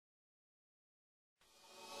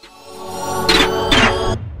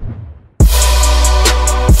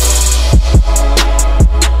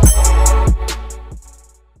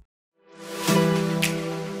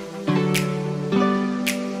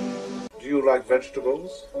like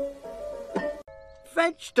vegetables?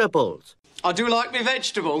 Vegetables? I do like me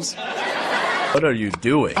vegetables. What are you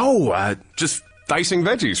doing? Oh, just dicing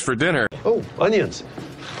veggies for dinner. Oh, onions.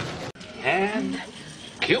 And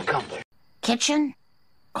cucumber. Kitchen?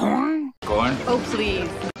 Corn? Corn. Oh, please.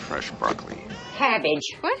 Fresh broccoli.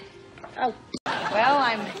 Cabbage. What? Oh. Well,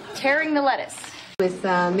 I'm tearing the lettuce. With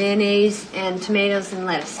mayonnaise and tomatoes and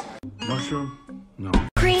lettuce. Mushroom? No.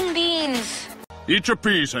 Green beans. Eat your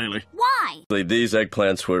peas, Haley. Why? These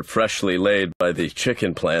eggplants were freshly laid by the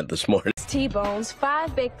chicken plant this morning. T-bones,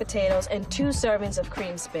 5 baked potatoes, and 2 servings of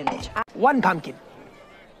cream spinach. 1 pumpkin.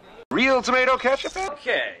 Real tomato ketchup?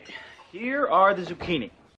 Okay, here are the zucchini.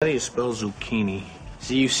 How do you spell zucchini?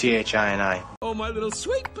 Z-U-C-H-I-N-I. Oh, my little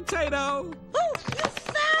sweet potato. Oh, you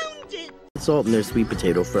found it! Salt in their sweet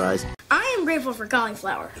potato fries. I am grateful for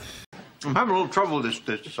cauliflower. I'm having a little trouble with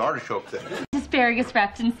this artichoke thing. Asparagus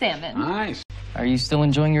wrapped in salmon. Nice. Are you still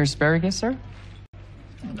enjoying your asparagus, sir?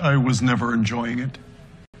 I was never enjoying it.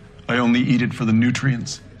 I only eat it for the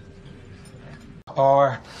nutrients.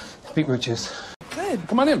 Or beetroot juice. Good.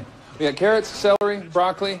 Come on in. We got carrots, celery,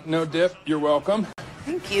 broccoli, no dip. You're welcome.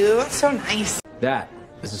 Thank you. That's so nice. That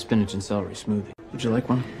is a spinach and celery smoothie. Would you like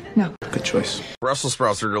one? No. Good choice. Brussels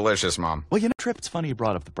sprouts are delicious, Mom. Well, you know, Tripp, it's funny you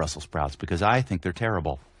brought up the Brussels sprouts because I think they're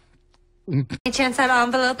terrible. Any chance that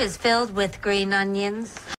envelope is filled with green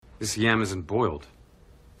onions? This yam isn't boiled.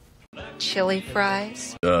 Chili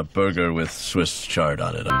fries. A burger with Swiss chard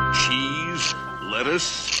on it. Cheese,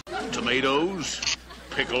 lettuce, tomatoes,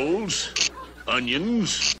 pickles,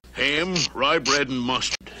 onions, ham, rye bread, and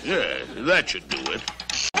mustard. Yeah, that should do it.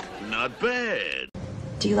 Not bad.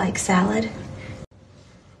 Do you like salad?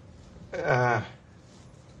 Yeah.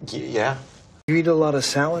 You eat a lot of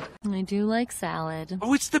salad? I do like salad.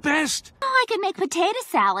 Oh, it's the best. Oh, I can make potato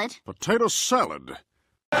salad. Potato salad.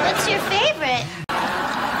 What's your favorite?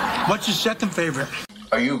 What's your second favorite?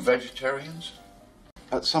 Are you vegetarians?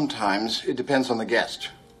 Sometimes. It depends on the guest.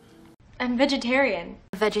 I'm vegetarian.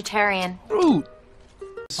 Vegetarian. Fruit.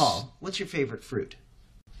 Paul, what's your favorite fruit?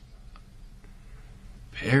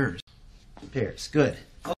 Pears. Pears. Good.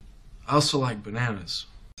 I also like bananas.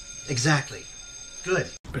 Exactly. Good.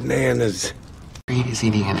 Bananas. Reed is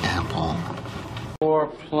eating an apple. 4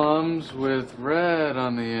 plums with red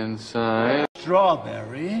on the inside.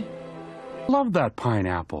 Strawberry. Love that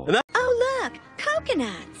pineapple. Oh, look.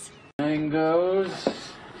 Coconuts. Mangoes.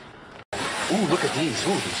 Ooh, look at these.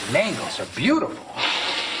 Ooh, these mangoes are beautiful.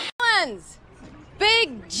 Melons.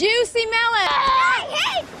 Big, juicy melon.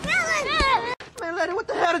 Hey, melon! Man, lady, what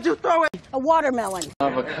the hell did you throw it? A watermelon.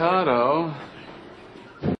 Avocado.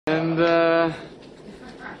 And,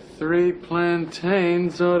 3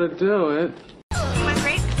 plantains ought to do it. Want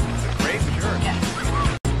grape? Grape, sure.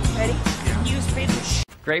 Yeah. Ready? Use grape.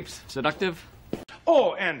 Grapes, seductive.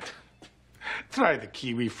 Oh, and try the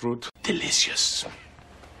kiwi fruit. Delicious.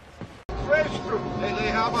 Fresh fruit. Hey,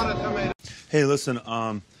 how about a tomato? Hey, listen,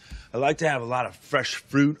 I like to have a lot of fresh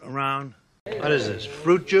fruit around. What is this,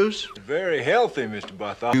 fruit juice? Very healthy, Mr.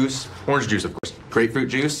 Bartholomew. Juice, orange juice, of course, grapefruit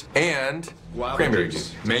juice, and cranberry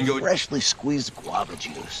juice. Mango. Freshly squeezed guava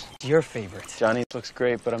juice. Your favorite. Johnny looks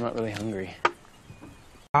great, but I'm not really hungry.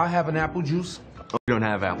 I'll have an apple juice. We don't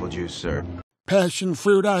have apple juice, sir. Passion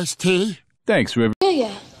fruit iced tea. Thanks, River.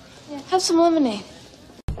 Yeah. Have some lemonade.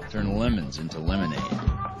 Turn lemons into lemonade.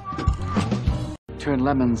 Turn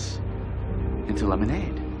lemons into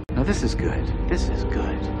lemonade. Now this is good. This is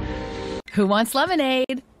good. Who wants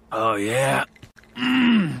lemonade? Oh, yeah.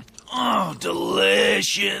 Oh,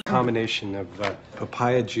 delicious. Combination of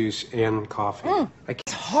papaya juice and coffee.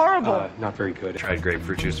 It's horrible. Not very good. Tried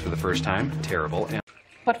grapefruit juice for the first time. Terrible. And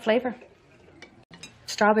What flavor?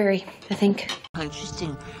 Strawberry, I think.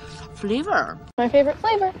 Interesting flavor. My favorite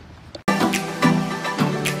flavor.